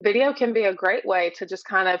Video can be a great way to just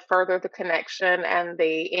kind of further the connection and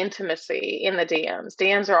the intimacy in the DMs.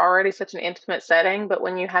 DMs are already such an intimate setting, but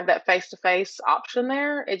when you have that face to face option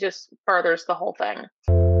there, it just furthers the whole thing.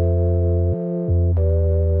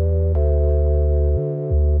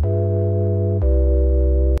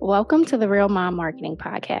 Welcome to the Real Mom Marketing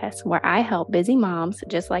Podcast, where I help busy moms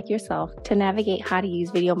just like yourself to navigate how to use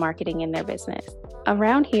video marketing in their business.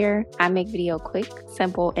 Around here, I make video quick,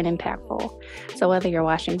 simple, and impactful. So whether you're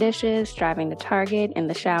washing dishes, driving to Target, in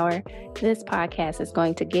the shower, this podcast is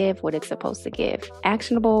going to give what it's supposed to give.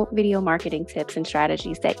 Actionable video marketing tips and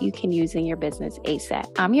strategies that you can use in your business ASAP.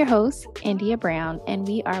 I'm your host, India Brown, and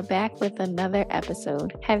we are back with another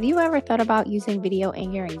episode. Have you ever thought about using video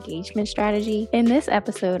in your engagement strategy? In this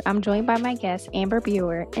episode, I'm joined by my guest, Amber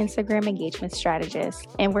Buer, Instagram engagement strategist,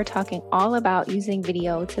 and we're talking all about using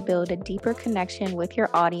video to build a deeper connection with your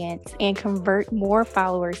audience and convert more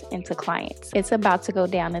followers into clients. It's about to go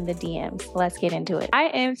down in the DMs. Let's get into it. I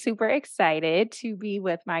am super excited to be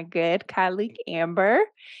with my good colleague, Amber.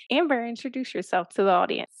 Amber, introduce yourself to the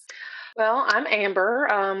audience. Well, I'm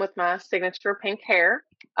Amber with my signature pink hair,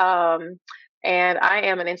 and I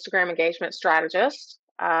am an Instagram engagement strategist.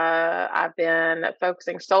 I've been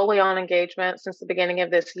focusing solely on engagement since the beginning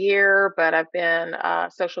of this year, but I've been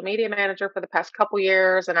a social media manager for the past couple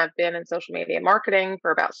years, and I've been in social media marketing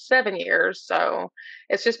for about 7 years. So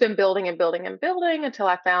it's just been building and building and building until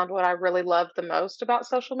I found what I really love the most about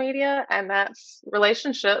social media, and that's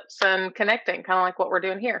relationships and connecting, kind of like what we're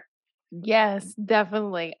doing here. Yes,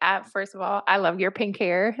 definitely. First of all, I love your pink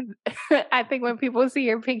hair. I think when people see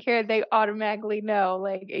your pink hair, they automatically know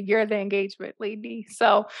like you're the engagement lady.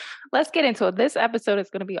 So let's get into it. This episode is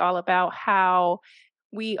going to be all about how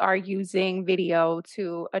we are using video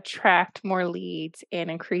to attract more leads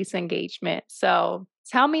and increase engagement. So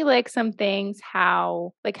tell me like some things,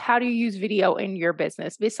 how do you use video in your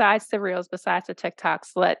business besides the reels, besides the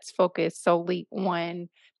TikToks? Let's focus solely on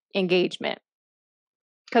engagement.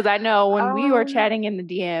 Because I know when we were chatting in the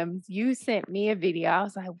DMs, you sent me a video. I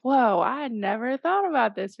was like, whoa, I had never thought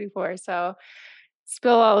about this before. So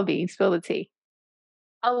spill all the beans, spill the tea.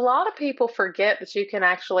 A lot of people forget that you can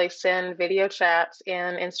actually send video chats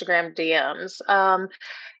in Instagram DMs.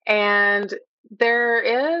 And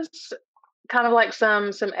there is kind of like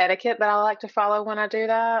some etiquette that I like to follow when I do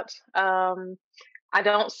that. I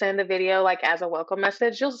don't send a video like as a welcome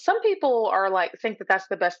message. Some people are like think that that's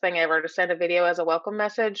the best thing ever to send a video as a welcome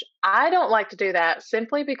message. I don't like to do that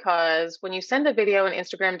simply because when you send a video in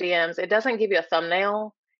Instagram DMs, it doesn't give you a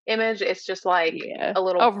thumbnail image. It's just like a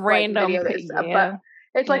little random video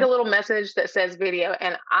it's like a little message that says video.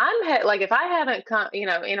 And like if I haven't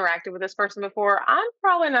interacted with this person before, I'm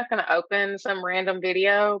probably not going to open some random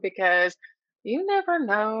video because you never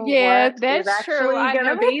know what is actually going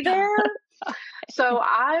to be there. So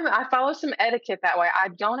I follow some etiquette that way. I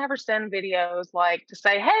don't ever send videos like to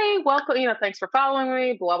say, hey, welcome, thanks for following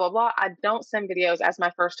me, blah, blah, blah. I don't send videos as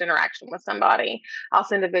my first interaction with somebody. I'll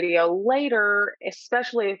send a video later,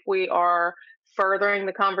 especially if we are furthering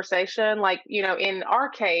the conversation. Like, in our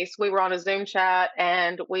case, we were on a Zoom chat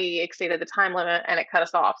and we exceeded the time limit and it cut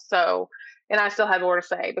us off. And I still have more to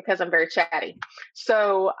say because I'm very chatty.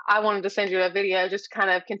 So I wanted to send you a video just to kind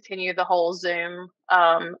of continue the whole Zoom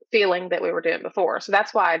feeling that we were doing before. So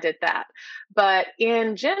that's why I did that. But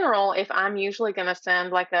in general, if I'm usually going to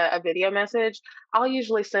send like a video message, I'll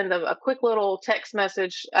usually send a quick little text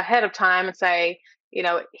message ahead of time and say,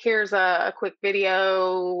 here's a quick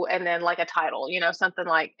video and then like a title, something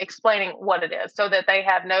like explaining what it is so that they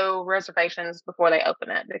have no reservations before they open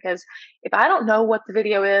it. Because if I don't know what the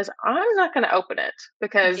video is, I'm not going to open it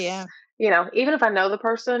because, even if I know the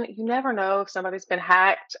person, you never know if somebody's been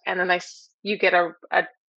hacked and then you get a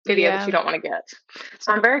video that you don't want to get.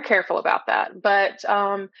 So I'm very careful about that. But,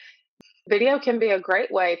 video can be a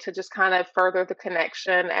great way to just kind of further the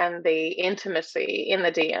connection and the intimacy in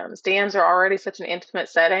the DMs. DMs are already such an intimate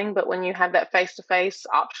setting, but when you have that face-to-face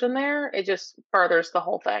option there, it just furthers the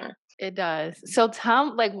whole thing. It does. So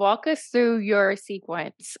walk us through your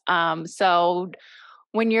sequence. So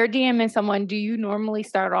when you're DMing someone, do you normally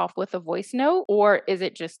start off with a voice note or is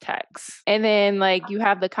it just text? And then you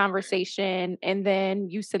have the conversation and then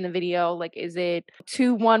you send the video. Like, is it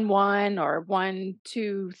 2-1-1 or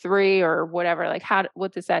 1-2-3 or whatever? Like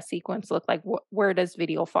what does that sequence look like? Where does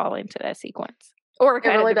video fall into that sequence? Or it It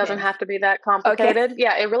kind of really doesn't depends. have to be that Okay. complicated.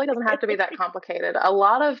 Yeah, it really doesn't have to be that complicated. A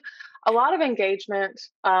lot of engagement,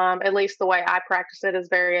 at least the way I practice it, is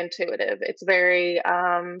very intuitive. It's very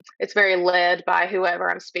led by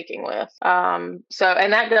whoever I'm speaking with. And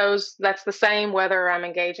that's the same whether I'm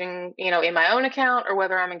engaging, in my own account or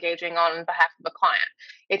whether I'm engaging on behalf of a client.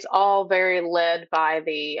 It's all very led by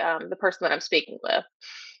the person that I'm speaking with.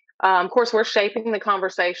 Of course, we're shaping the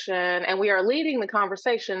conversation and we are leading the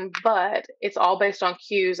conversation, but it's all based on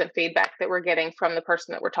cues and feedback that we're getting from the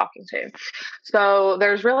person that we're talking to. So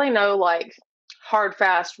there's really no like hard,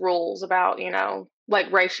 fast rules about,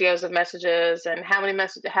 like ratios of messages and how many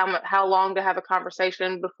messages, how long to have a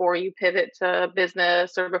conversation before you pivot to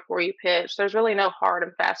business or before you pitch. There's really no hard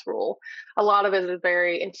and fast rule. A lot of it is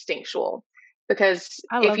very instinctual because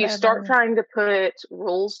I if love you that about start you. trying to put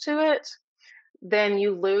rules to it, then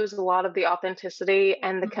you lose a lot of the authenticity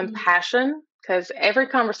and the Mhm. compassion because every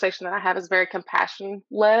conversation that I have is very compassion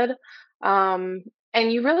led. Um,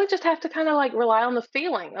 and you really just have to kind of like rely on the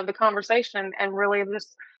feeling of the conversation and really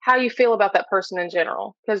just how you feel about that person in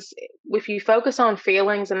general. Because if you focus on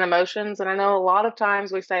feelings and emotions, and I know a lot of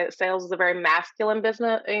times we say that sales is a very masculine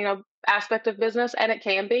business, aspect of business, and it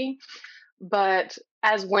can be. But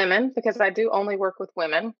as women, because I do only work with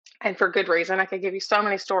women, and for good reason, I could give you so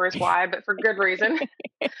many stories why, but for good reason.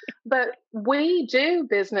 But we do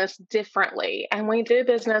business differently, and we do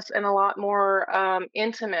business in a lot more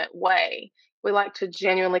intimate way. We like to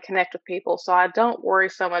genuinely connect with people, so I don't worry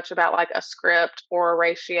so much about like a script or a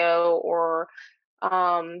ratio or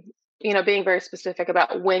um, being very specific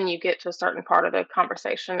about when you get to a certain part of the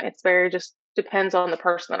conversation. It's very just depends on the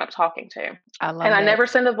person that I'm talking to. I And love I that. never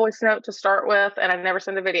send a voice note to start with, and I never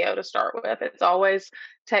send a video to start with. It's always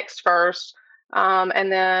text first.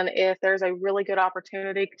 And then if there's a really good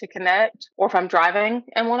opportunity to connect, or if I'm driving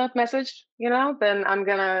and want to message, then I'm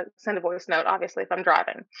going to send a voice note, obviously, if I'm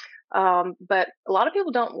driving. But a lot of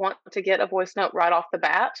people don't want to get a voice note right off the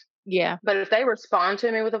bat. Yeah. But if they respond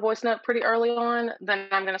to me with a voice note pretty early on, then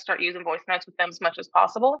I'm going to start using voice notes with them as much as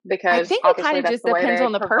possible I because think it kind obviously of that's just the way depends they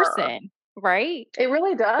on the prefer. person, right? It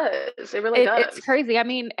really does. It really It's does. crazy. I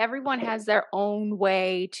mean, everyone has their own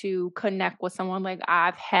way to connect with someone. Like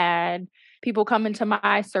I've had people come into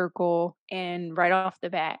my circle and right off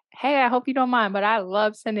the bat, "Hey, I hope you don't mind, but I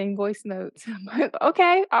love sending voice notes." I'm like,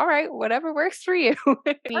 "Okay, all right, whatever works for you." I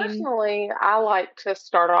mean, Personally, I like to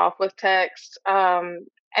start off with text.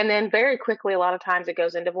 And then very quickly, a lot of times it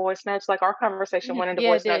goes into voice notes. Like our conversation mhm, went into yeah,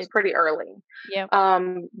 it voice notes did. pretty early. Yep.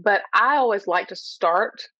 But I always like to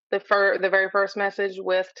start the very first message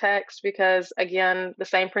with text because again, the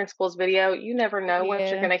same principle as video. You never know what you're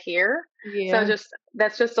Yeah. going to hear. So Yeah. just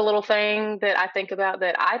that's just a little thing that I think about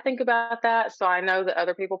that I think about that. So I know that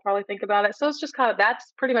other people probably think about it. So it's just kind of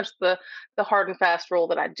that's pretty much the hard and fast rule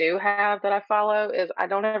that I do have that I follow is I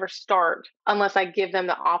don't ever start unless I give them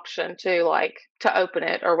the option to open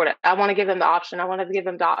it or whatever. I want to give them the option. I want to give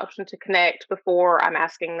them the option to connect before I'm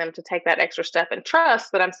asking them to take that extra step and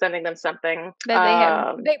trust that I'm sending them something.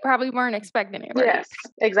 That they probably weren't expecting it, right? Yes,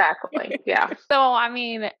 exactly. Yeah. So, I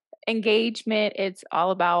mean, engagement, it's all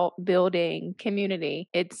about building community,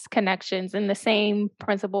 it's connections, and the same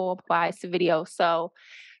principle applies to video. So,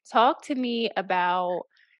 talk to me about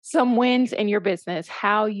some wins in your business,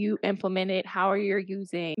 how you implement it, how you're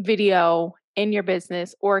using video in your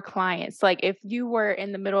business or clients. Like if you were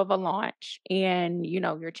in the middle of a launch and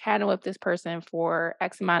you're chatting with this person for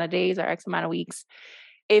X amount of days or X amount of weeks,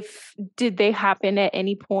 if did they happen at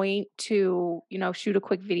any point to, shoot a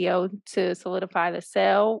quick video to solidify the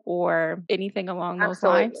sale or anything along those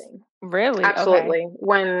lines? Absolutely. Really? Okay. Absolutely.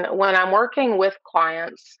 When I'm working with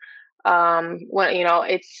clients, when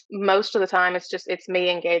it's most of the time it's me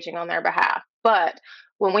engaging on their behalf. But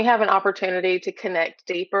when we have an opportunity to connect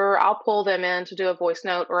deeper, I'll pull them in to do a voice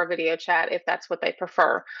note or a video chat if that's what they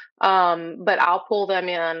prefer. But I'll pull them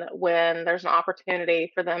in when there's an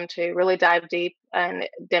opportunity for them to really dive deep and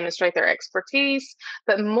demonstrate their expertise,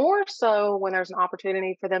 but more so when there's an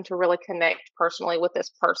opportunity for them to really connect personally with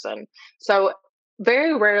this person. So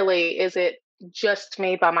very rarely is it just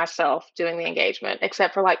me by myself doing the engagement,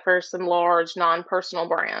 except for like for some large non-personal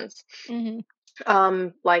brands. Mhm.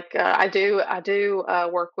 I do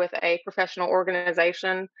work with a professional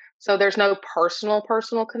organization, so there's no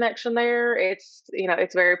personal connection there. It's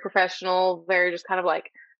very professional, very just kind of like,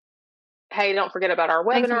 hey, don't forget about our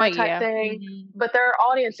Thanks, webinar but type yeah. thing. Mhm. But their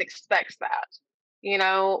audience expects that.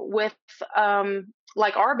 with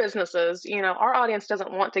like our businesses, our audience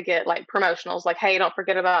doesn't want to get like promotionals like, hey, don't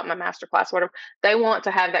forget about my masterclass, whatever. They want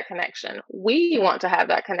to have that connection. We want to have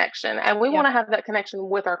that connection, and we want to have that connection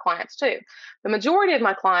with our clients too. The majority of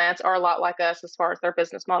my clients are a lot like us as far as their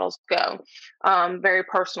business models go, very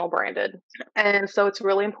personal branded. And so it's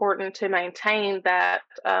really important to maintain that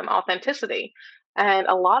authenticity. And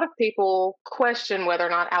a lot of people question whether or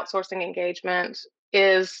not outsourcing engagement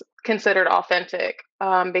is considered authentic,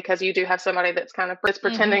 because you do have somebody that's kind of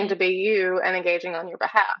pretending to be you and engaging on your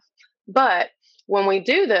behalf. But when we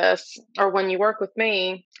do this, or when you work with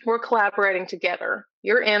me, we're collaborating together.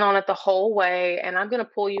 You're in on it the whole way, and I'm going to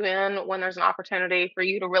pull you in when there's an opportunity for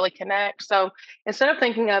you to really connect. So instead of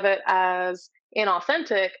thinking of it as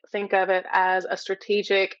inauthentic, think of it as a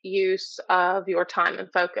strategic use of your time and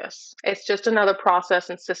focus. It's just another process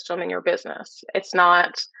and system in your business. It's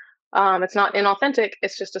not inauthentic.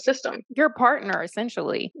 It's just a system. Your partner,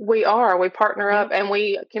 essentially. We partner up, and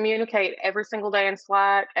we communicate every single day in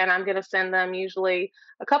Slack. And I'm going to send them usually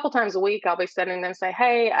a couple times a week. I'll be sending them, say,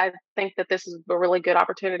 hey, I think that this is a really good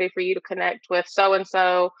opportunity for you to connect with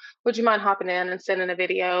so-and-so. Would you mind hopping in and sending a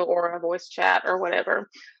video or a voice chat or whatever?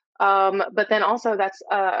 But then also that's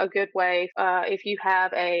a good way, if you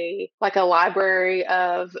have a library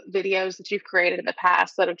of videos that you've created in the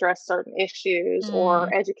past that address certain issues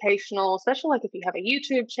or educational, especially like if you have a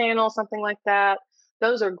YouTube channel, something like that.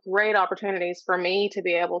 Those are great opportunities for me to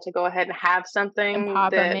be able to go ahead and have something and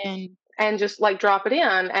pop them in. And just like drop it in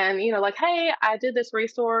and, like, hey, I did this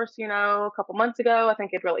resource, a couple months ago. I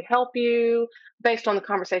think it'd really help you based on the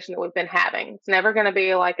conversation that we've been having. It's never going to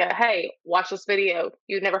be like hey, watch this video.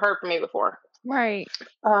 You've never heard from me before. Right.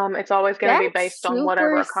 It's always going to be based on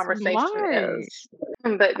whatever a conversation is.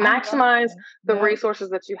 But maximize the resources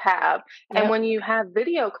that you have. And when you have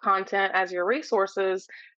video content as your resources,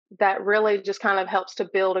 that really just kind of helps to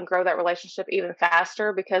build and grow that relationship even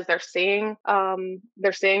faster, because they're seeing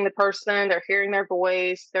the person, they're hearing their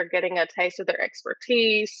voice, they're getting a taste of their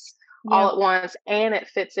expertise all at once, and it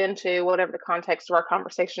fits into whatever the context of our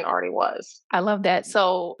conversation already was. I love that.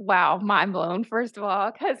 So, wow, mind blown, first of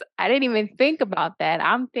all, because I didn't even think about that.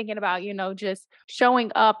 I'm thinking about, just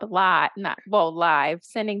showing up live,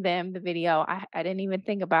 sending them the video. I didn't even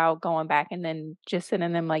think about going back and then just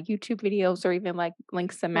sending them like YouTube videos or even like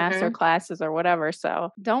links to master classes or whatever. So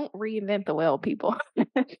don't reinvent the wheel, people.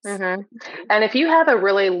 And if you have a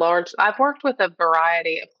really large, I've worked with a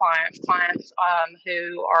variety of clients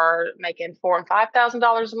who are making $4,000 and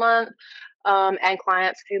 $5,000 a month, and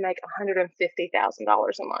clients who make $150,000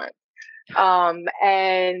 a month.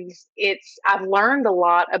 And I've learned a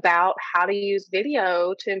lot about how to use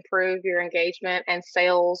video to improve your engagement and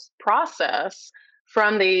sales process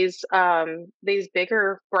from these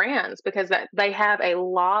bigger brands, because that they have a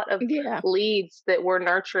lot of leads that we're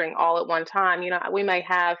nurturing all at one time. We may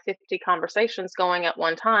have 50 conversations going at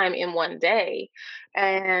one time in one day,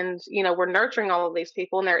 and we're nurturing all of these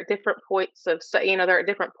people, and they're at different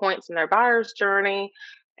points in their buyer's journey.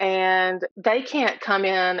 And they can't come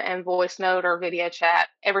in and voice note or video chat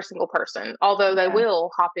every single person, although they will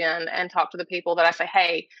hop in and talk to the people that I say,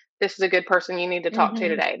 hey, this is a good person you need to talk to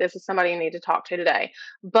today. This is somebody you need to talk to today.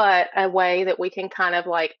 But a way that we can kind of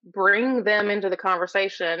like bring them into the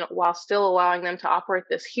conversation while still allowing them to operate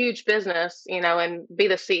this huge business, and be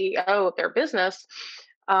the CEO of their business,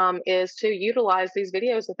 is to utilize these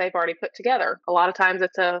videos that they've already put together. A lot of times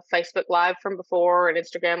it's a Facebook Live from before, an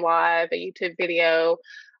Instagram Live, a YouTube video.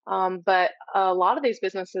 But a lot of these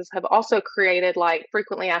businesses have also created like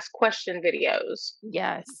frequently asked question videos.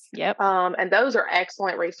 Yes. Yep. And those are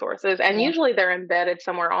excellent resources. And usually they're embedded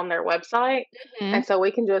somewhere on their website. And so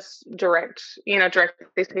we can just direct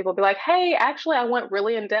these people, be like, hey, actually, I went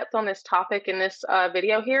really in depth on this topic in this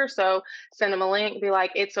video here. So send them a link, be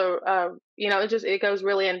like, it's it goes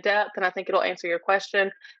really in depth, and I think it'll answer your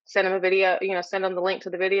question. Send them a video, send them the link to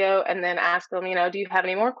the video, and then ask them, do you have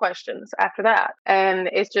any more questions after that? And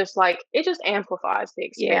it's just like, it just amplifies the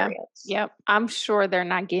experience. Yep. I'm sure they're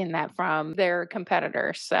not getting that from their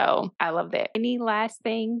competitors. So I love that. Any last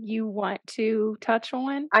thing you want to touch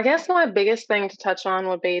on? I guess my biggest thing to touch on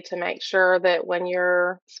would be to make sure that when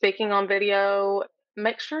you're speaking on video,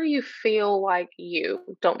 make sure you feel like you.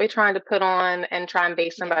 Don't be trying to put on and try and be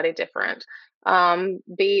somebody different.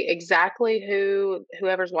 Be exactly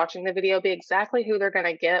whoever's watching the video, be exactly who they're going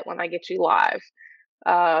to get when they get you live.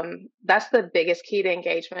 That's the biggest key to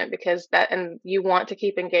engagement, and you want to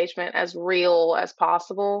keep engagement as real as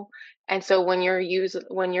possible. And so when you're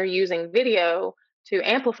using video, to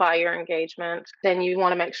amplify your engagement, then you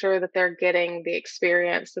want to make sure that they're getting the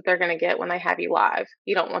experience that they're going to get when they have you live.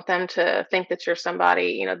 You don't want them to think that you're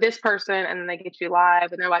somebody, this person, and then they get you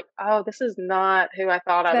live and they're like, oh, this is not who I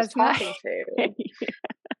thought I was talking to.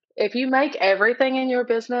 If you make everything in your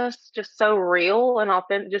business just so real and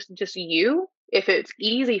authentic, just you, if it's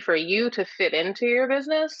easy for you to fit into your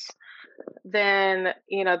business, then,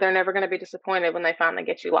 they're never going to be disappointed when they finally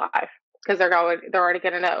get you live, because they're already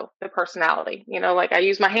going to know the personality. Like I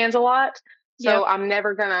use my hands a lot. So I'm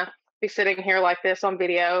never going to be sitting here like this on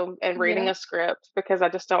video and reading a script, because I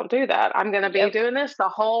just don't do that. I'm going to be doing this the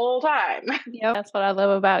whole time. Yep. That's what I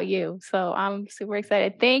love about you. So I'm super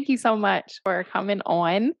excited. Thank you so much for coming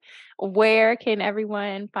on. Where can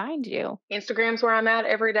everyone find you? Instagram's where I'm at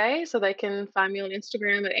every day. So they can find me on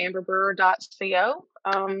Instagram at amberbrewer.co.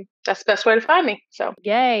 That's the best way to find me. So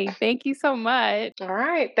yay. Thank you so much. All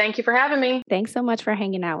right. Thank you for having me. Thanks so much for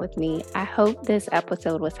hanging out with me. I hope this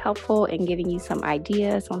episode was helpful in giving you some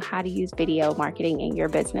ideas on how to use video marketing in your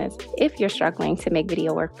business. If you're struggling to make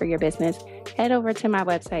video work for your business, head over to my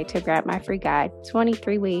website to grab my free guide,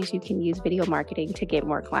 23 ways you can use video marketing to get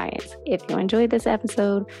more clients. If you enjoyed this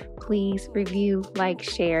episode, please review, like,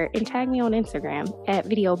 share, and tag me on Instagram at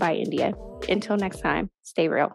Video by India. Until next time, stay real.